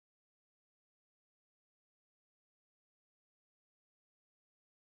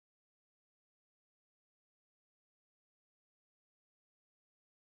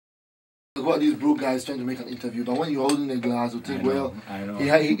look what these broke guys trying to make an interview. Now when you're holding a glass, you think, I know.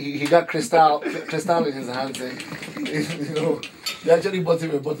 he got crystal in his hands. You know, they actually bought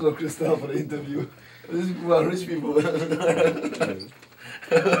him a bottle of crystal for the interview. These people are rich people.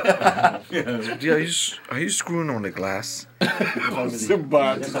 Are you screwing on the glass? So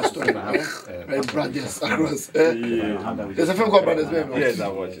bad. Brothers across. There's a film called Brothers, man. Yes, I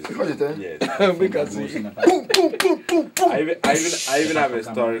watch it. You watch it, eh? Yes. Because boom, boom, boom, boom, boom. I even have a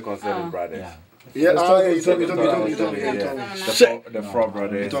story concerning brothers. Yeah, you told me. The Fro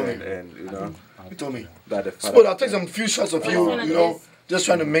brothers and you know. You told me. That the Spud, I'll take some few shots of you, you know, just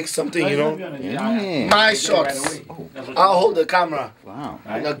trying to make something, you know. My shots. I'll hold the camera. Wow.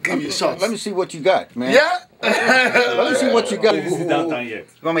 And I'll give you shots. Let me see what you got, man. Yeah? Let me see what you got. This is downtown yet.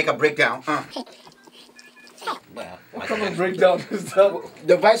 You gonna make a breakdown? What kind of breakdown is that?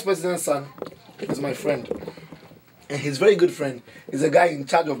 The vice president's son is my friend. And his very good friend is a guy in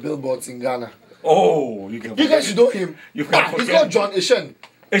charge of billboards in Ghana. Oh, You guys should know him. You can't He's forget. called John Ishan.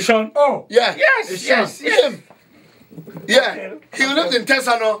 Ishan? Oh. Yeah. Yes. Him. Yeah. He lived in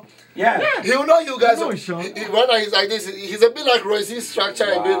Tesano. Yeah. He will know you guys. I know Ishan. When he's like this, he's a bit like Royce. He's structured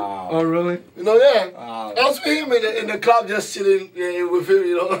a bit. Oh, really? You know, yeah. Wow. I was with him in the club just chilling with him,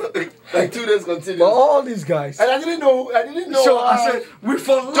 you know, like 2 days continuous. All these guys. And I didn't know. So I said, we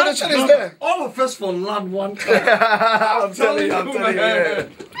for land. Jonathan is there. All of us for land one time. I'm telling you.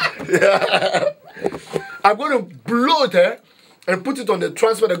 Yeah. I'm going to blow it and put it on the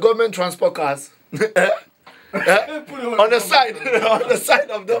government transport cars. On the side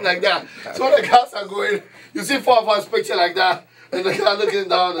of them like that. So when the cars are going, you see 4 of us picture like that, and the car looking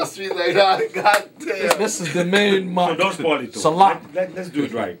down the street like that. God damn. This is the main man. So don't spoil it. Salaam. Let's do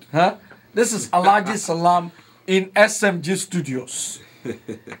it right. Huh? This is Alhaji Salaam in SMG Studios.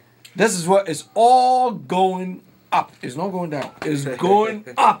 This is where it's all going up. It's not going down. It's going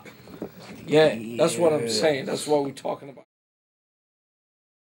up. Yeah, that's what I'm saying. That's what we're talking about.